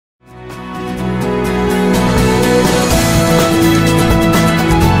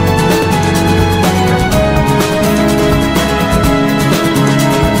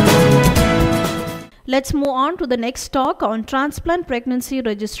on to the next talk on Transplant Pregnancy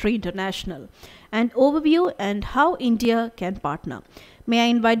Registry International, an overview and how India can partner. May I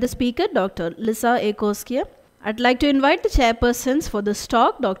invite the speaker, Dr. Lisa A. Coscia. I'd like to invite the chairpersons for this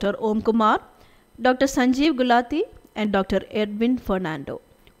talk, Dr. Om Kumar, Dr. Sanjeev Gulati, and Dr. Edwin Fernando.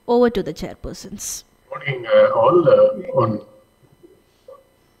 Over to the chairpersons. Good morning, all.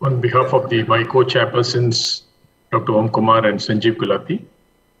 On behalf of my co-chairpersons, Dr. Om Kumar and Sanjeev Gulati,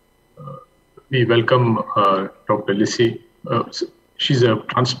 we welcome Dr. Lissy. She's a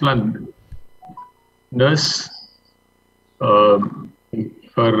transplant nurse. Her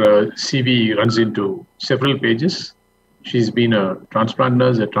CV runs into several pages. She's been a transplant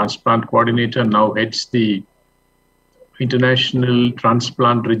nurse, a transplant coordinator, now heads the International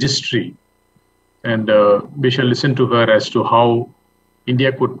Transplant Registry. And we shall listen to her as to how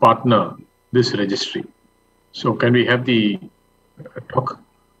India could partner this registry. So can we have the talk?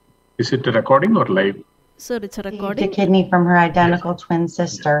 Is it a recording or live? Sir, it's a recording. A kidney from her identical twin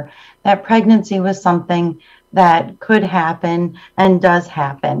sister. That pregnancy was something that could happen and does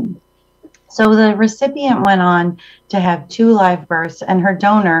happen. So the recipient went on to have 2 live births, and her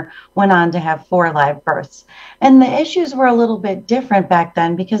donor went on to have 4 live births. And the issues were a little bit different back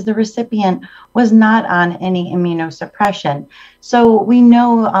then because the recipient was not on any immunosuppression. So we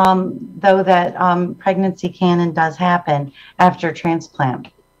know, though, that pregnancy can and does happen after transplant.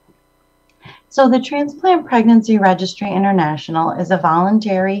 So the Transplant Pregnancy Registry International is a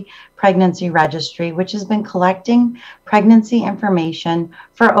voluntary pregnancy registry which has been collecting pregnancy information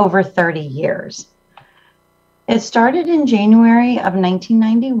for over 30 years. It started in January of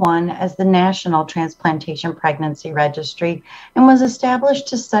 1991 as the National Transplantation Pregnancy Registry and was established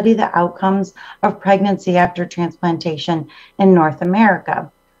to study the outcomes of pregnancy after transplantation in North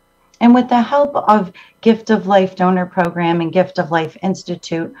America. And with the help of Gift of Life Donor Program and Gift of Life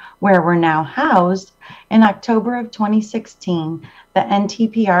Institute, where we're now housed, in October of 2016, the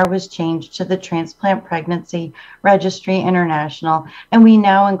NTPR was changed to the Transplant Pregnancy Registry International, and we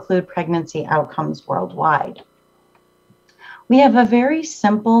now include pregnancy outcomes worldwide. We have a very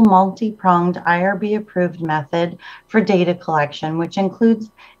simple multi-pronged IRB-approved method for data collection, which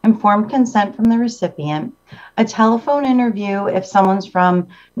includes informed consent from the recipient, a telephone interview if someone's from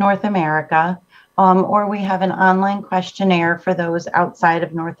North America, or we have an online questionnaire for those outside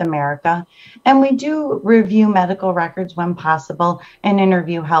of North America. And we do review medical records when possible and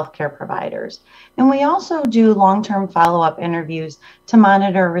interview healthcare providers. And we also do long-term follow-up interviews to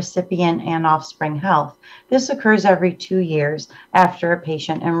monitor recipient and offspring health. This occurs every 2 years after a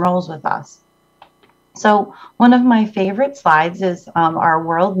patient enrolls with us. So one of my favorite slides is our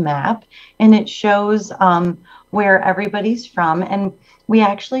world map, and it shows where everybody's from. And we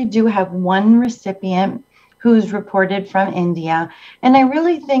actually do have one recipient who's reported from India. And I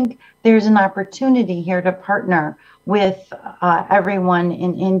really think there's an opportunity here to partner with everyone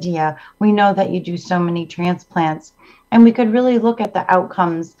in India. We know that you do so many transplants, and we could really look at the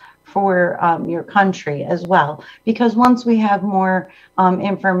outcomes for your country as well. Because once we have more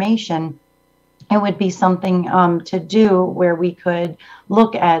information, it would be something to do where we could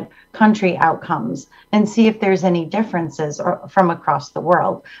look at country outcomes and see if there's any differences from across the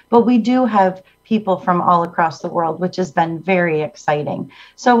world. But we do have people from all across the world, which has been very exciting.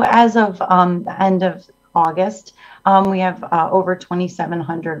 So as of the end of August, we have over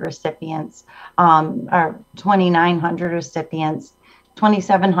 2,700 recipients, or 2,900 recipients,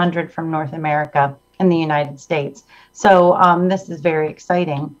 2,700 from North America and the United States. So this is very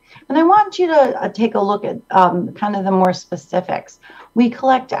exciting. And I want you to take a look at kind of the more specifics. We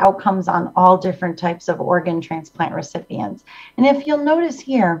collect outcomes on all different types of organ transplant recipients. And if you'll notice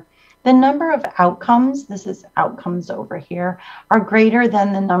here, the number of outcomes, this is outcomes over here, are greater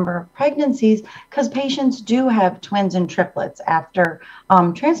than the number of pregnancies because patients do have twins and triplets after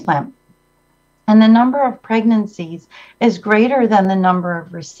transplant. And the number of pregnancies is greater than the number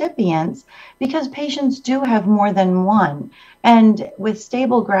of recipients because patients do have more than one, and with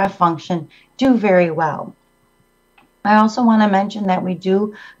stable graft function do very well. I also want to mention that we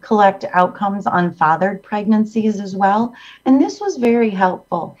do collect outcomes on fathered pregnancies as well. And this was very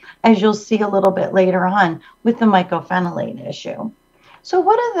helpful, as you'll see a little bit later on with the mycophenolate issue. So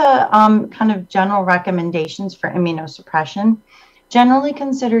what are the kind of general recommendations for immunosuppression? Generally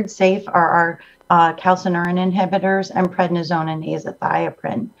considered safe are our calcineurin inhibitors and prednisone and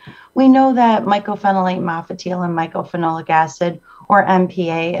azathioprine. We know that mycophenolate mofetil and mycophenolic acid, or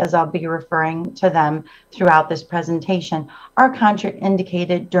MPA, as I'll be referring to them throughout this presentation, are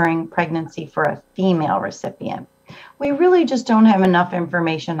contraindicated during pregnancy for a female recipient. We really just don't have enough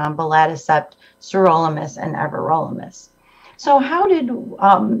information on belatacept, sirolimus, and everolimus. So how did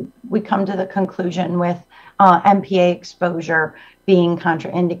we come to the conclusion with MPA exposure being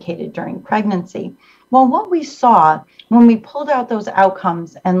contraindicated during pregnancy. Well, what we saw when we pulled out those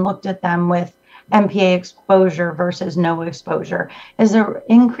outcomes and looked at them with MPA exposure versus no exposure is an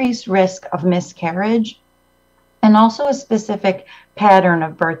increased risk of miscarriage and also a specific pattern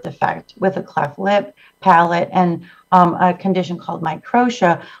of birth defect with a cleft lip, palate, and a condition called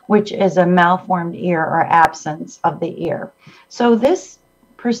microtia, which is a malformed ear or absence of the ear. So this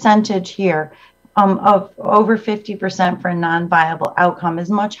percentage here of over 50% for a non-viable outcome is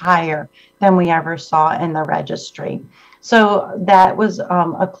much higher than we ever saw in the registry. So that was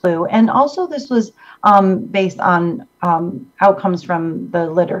a clue. And also this was based on outcomes from the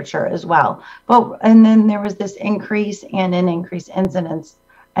literature as well. And then there was this increase and an increased incidence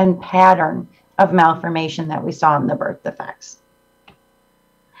and pattern of malformation that we saw in the birth defects.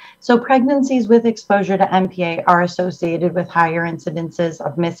 So pregnancies with exposure to MPA are associated with higher incidences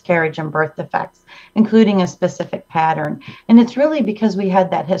of miscarriage and birth defects, including a specific pattern. And it's really because we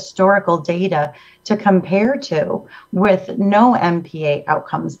had that historical data to compare to with no MPA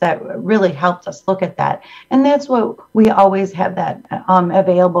outcomes that really helped us look at that. And that's what we always have that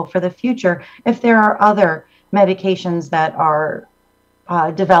available for the future if there are other medications that are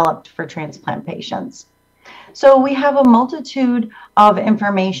developed for transplant patients. So we have a multitude of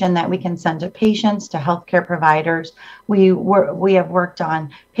information that we can send to patients, to healthcare providers. We have worked on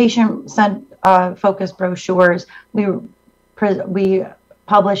patient-focused brochures. We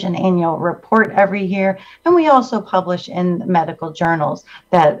publish an annual report every year, and we also publish in medical journals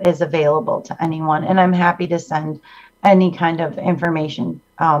that is available to anyone. And I'm happy to send any kind of information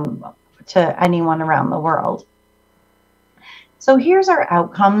to anyone around the world. So here's our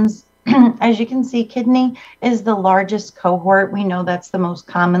outcomes. As you can see, kidney is the largest cohort. We know that's the most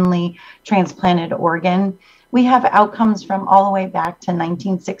commonly transplanted organ. We have outcomes from all the way back to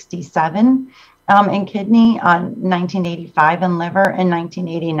 1967 in kidney, 1985 in liver, and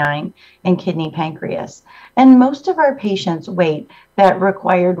 1989 in kidney pancreas. And most of our patients wait that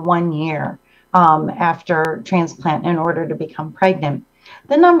required 1 year after transplant in order to become pregnant.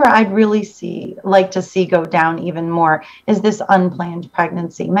 The number I'd really like to see go down even more is this unplanned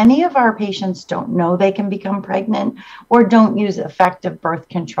pregnancy. Many of our patients don't know they can become pregnant or don't use effective birth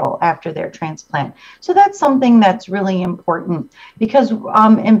control after their transplant. So that's something that's really important because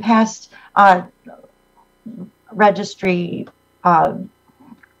in past registry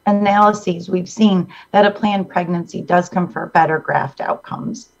analyses, we've seen that a planned pregnancy does confer better graft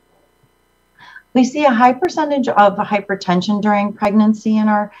outcomes. We see a high percentage of hypertension during pregnancy in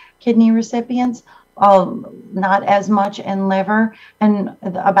our kidney recipients, not as much in liver, and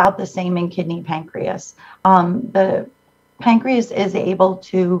about the same in kidney pancreas. The pancreas is able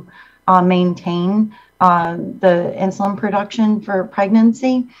to maintain the insulin production for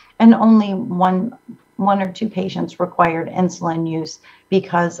pregnancy, and only one or two patients required insulin use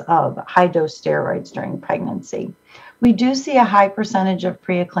because of high-dose steroids during pregnancy. We do see a high percentage of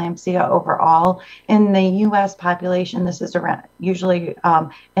preeclampsia overall. In the U.S. population, this is around, usually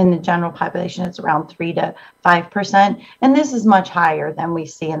in the general population, it's around 3 to 5%. And this is much higher than we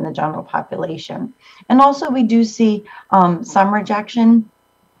see in the general population. And also we do see some rejection.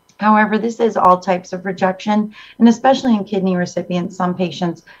 However, this is all types of rejection, and especially in kidney recipients, some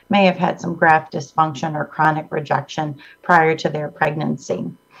patients may have had some graft dysfunction or chronic rejection prior to their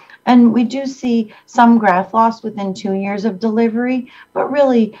pregnancy. And we do see some graft loss within 2 years of delivery, but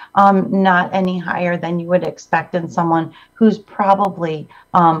really not any higher than you would expect in someone who's probably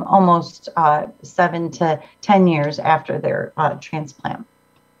almost 7 to 10 years after their transplant.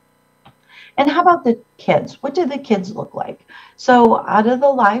 And how about the kids? What do the kids look like? So out of the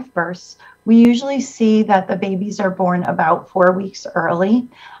live births, we usually see that the babies are born about 4 weeks early,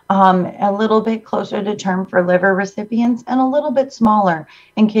 a little bit closer to term for liver recipients, and a little bit smaller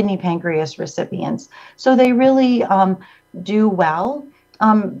in kidney pancreas recipients. So they really do well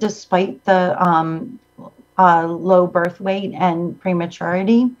despite the low birth weight and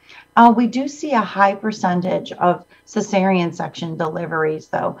prematurity. We do see a high percentage of cesarean section deliveries,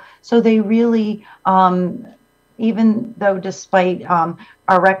 though. So they really, even though despite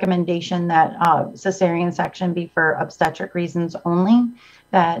our recommendation that cesarean section be for obstetric reasons only,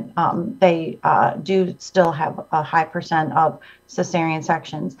 that they do still have a high percent of cesarean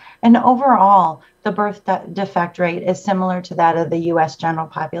sections. And overall, the birth defect rate is similar to that of the U.S. general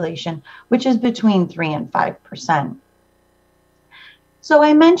population, which is between 3 and 5%. So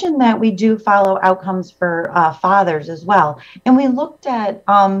I mentioned that we do follow outcomes for fathers as well. And we looked at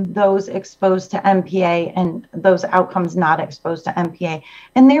those exposed to MPA and those outcomes not exposed to MPA.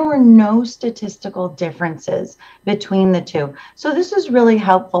 And there were no statistical differences between the two. So this is really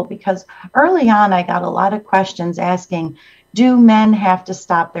helpful because early on, I got a lot of questions asking, do men have to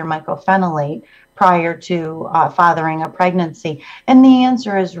stop their mycophenolate prior to fathering a pregnancy? And the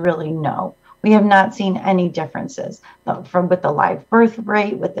answer is really no. We have not seen any differences with the live birth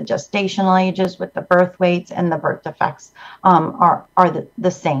rate, with the gestational ages, with the birth weights, and the birth defects are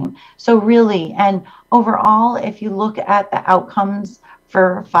the same. So really, and overall, if you look at the outcomes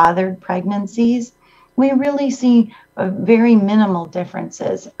for fathered pregnancies, we really see very minimal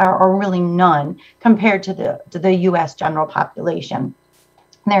differences, or really none, compared to the U.S. general population.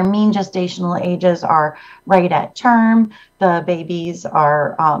 Their mean gestational ages are right at term. The babies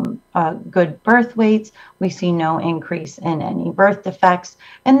are good birth weights. We see no increase in any birth defects.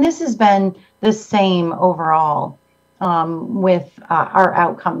 And this has been the same overall with our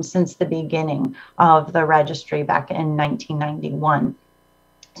outcomes since the beginning of the registry back in 1991.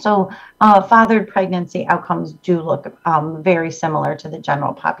 So fathered pregnancy outcomes do look very similar to the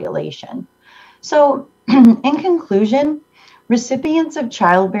general population. So in conclusion, recipients of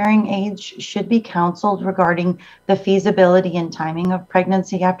childbearing age should be counseled regarding the feasibility and timing of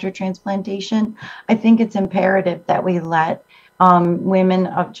pregnancy after transplantation. I think it's imperative that we let women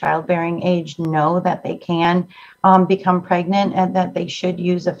of childbearing age know that they can become pregnant and that they should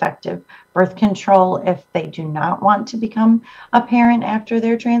use effective birth control if they do not want to become a parent after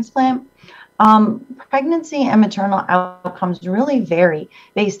their transplant. Pregnancy and maternal outcomes really vary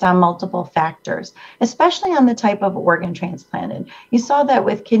based on multiple factors, especially on the type of organ transplanted. You saw that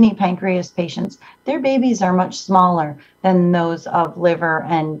with kidney pancreas patients, their babies are much smaller than those of liver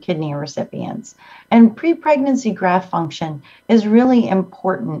and kidney recipients. And pre-pregnancy graft function is really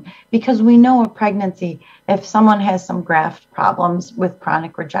important because we know of pregnancy, if someone has some graft problems with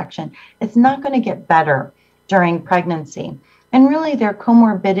chronic rejection, it's not going to get better during pregnancy. And really their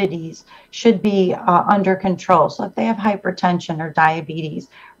comorbidities should be under control. So if they have hypertension or diabetes,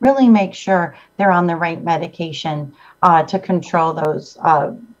 really make sure they're on the right medication to control those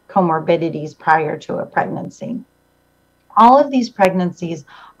comorbidities prior to a pregnancy. All of these pregnancies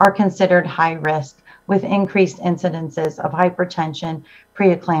are considered high risk with increased incidences of hypertension,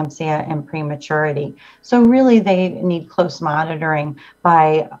 preeclampsia, and prematurity. So really they need close monitoring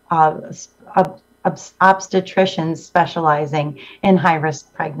by obstetricians specializing in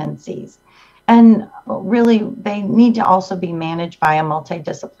high-risk pregnancies. And really, they need to also be managed by a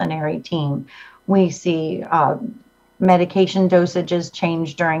multidisciplinary team. We see medication dosages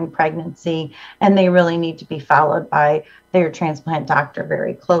change during pregnancy, and they really need to be followed by their transplant doctor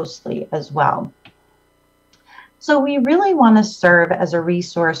very closely as well. So we really want to serve as a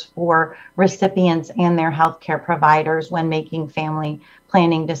resource for recipients and their healthcare providers when making family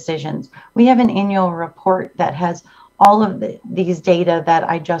planning decisions. We have an annual report that has all of these data that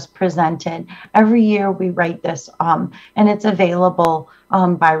I just presented. Every year we write this and it's available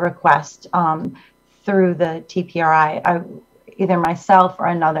by request through the TPRI. Either myself or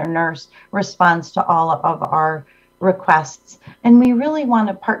another nurse responds to all of our requests. And we really want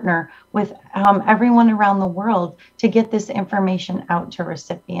to partner with everyone around the world to get this information out to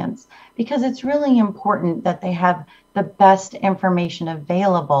recipients, because it's really important that they have the best information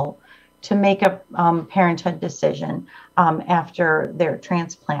available to make a parenthood decision after their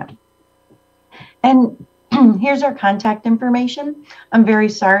transplant. And here's our contact information. I'm very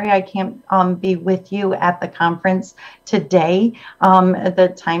sorry I can't be with you at the conference today.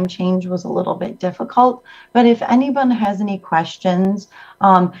 The time change was a little bit difficult, but if anyone has any questions,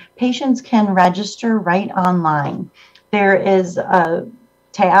 patients can register right online. There is a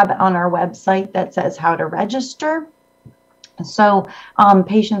tab on our website that says how to register. So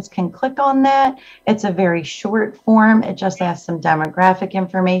patients can click on that. It's a very short form. It just asks some demographic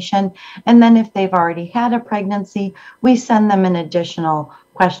information. And then if they've already had a pregnancy, we send them an additional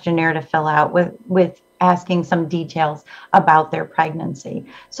questionnaire to fill out with asking some details about their pregnancy.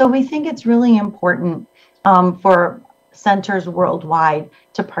 So we think it's really important for centers worldwide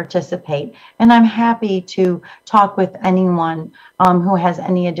to participate. And I'm happy to talk with anyone who has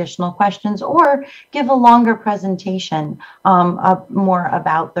any additional questions or give a longer presentation more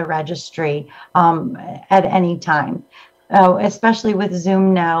about the registry at any time. Especially with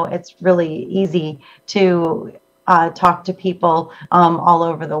Zoom now, it's really easy to talk to people all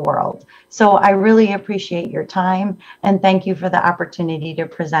over the world. So I really appreciate your time and thank you for the opportunity to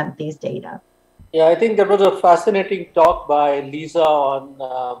present these data. Yeah, I think that was a fascinating talk by Lisa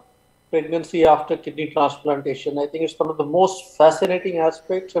on pregnancy after kidney transplantation. I think it's one of the most fascinating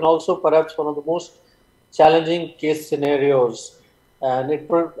aspects and also perhaps one of the most challenging case scenarios. And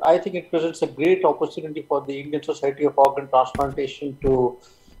I think it presents a great opportunity for the Indian Society of Organ Transplantation to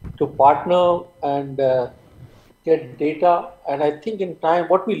partner and get data. And I think in time,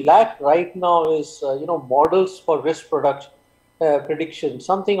 what we lack right now is models for risk prediction,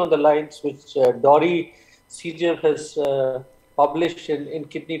 something on the lines which Dory CGF has published in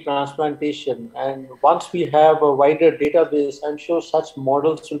kidney transplantation. And once we have a wider database, I'm sure such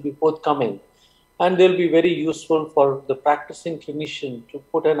models will be forthcoming. And they'll be very useful for the practicing clinician to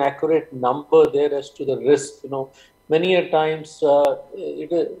put an accurate number there as to the risk. Many a times,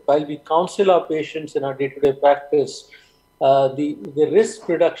 while we counsel our patients in our day-to-day practice, the risk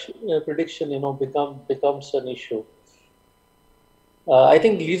prediction, becomes an issue. I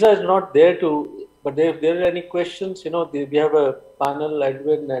think Lisa is not there but if there are any questions, we have a panel,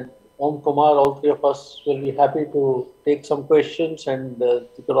 Edwin and Om Kumar, all three of us will be happy to take some questions, and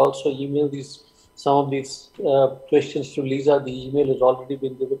you could also email some of these questions to Lisa. The email has already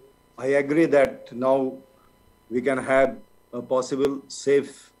been given. I agree that now we can have possible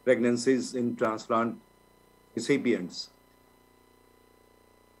safe pregnancies in transplant recipients.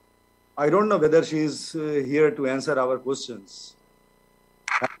 I don't know whether she is here to answer our questions.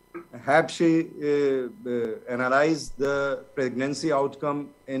 Have she analyzed the pregnancy outcome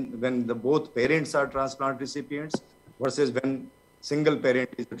when both parents are transplant recipients versus when single parent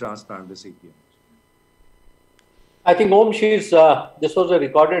is a transplant recipient? I think, Om, this was a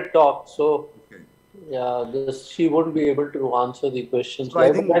recorded talk, so okay. Yeah, she wouldn't be able to answer the questions. So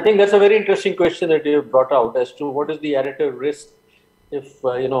I think that's a very interesting question that you brought out as to what is the additive risk if,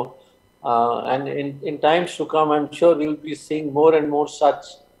 and in times to come, I'm sure we'll be seeing more and more such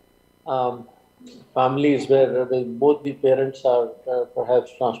families where both the parents are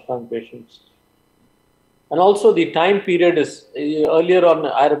perhaps transplant patients. And also the time period is, earlier on,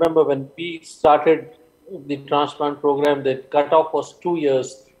 I remember when we started the transplant program, the cutoff was 2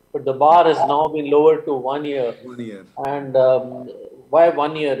 years, but the bar has now been lowered to 1 year. 1 year. And why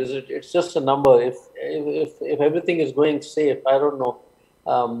 1 year? It's just a number. If everything is going safe, I don't know.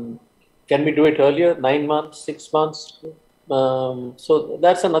 Can we do it earlier? 9 months, 6 months? So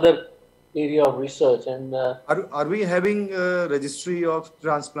that's another area of research. And are we having a registry of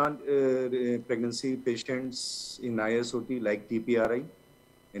transplant pregnancy patients in ISOT like TPRI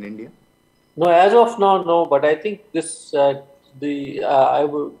in India? No, as of now, no. But I think this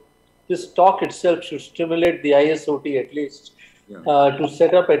this talk itself should stimulate the ISOT at least to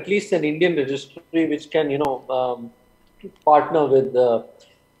set up at least an Indian registry which can partner with the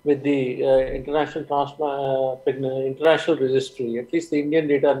international registry. At least the Indian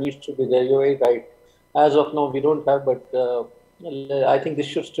data needs to be there. You're right. As of now, we don't have, but I think this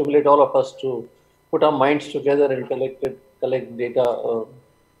should stimulate all of us to put our minds together and collect data.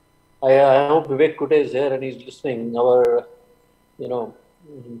 I hope Vivek Kute is here and he's listening. Our,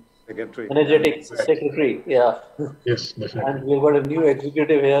 secretary, energetic secretary. Yeah. Yes, definitely. And we've got a new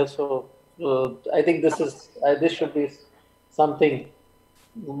executive here, so I think this should be something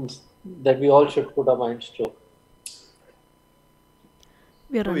that we all should put our minds to.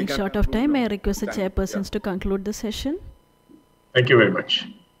 We are running short of time. May I request the chairpersons to conclude the session? Thank you very much.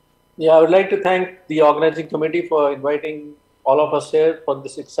 Yeah, I would like to thank the organizing committee for inviting all of us here for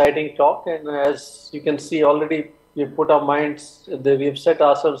this exciting talk. And as you can see, already we've put our minds, we've set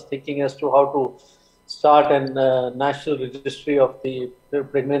ourselves thinking as to how to start a national registry of the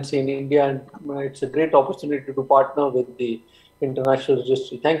pregnancy in India. And it's a great opportunity to partner with the international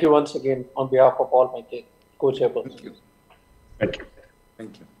registry. Thank you once again on behalf of all my co-chairpersons. Thank you.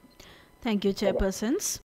 Thank you. Thank you, chairpersons.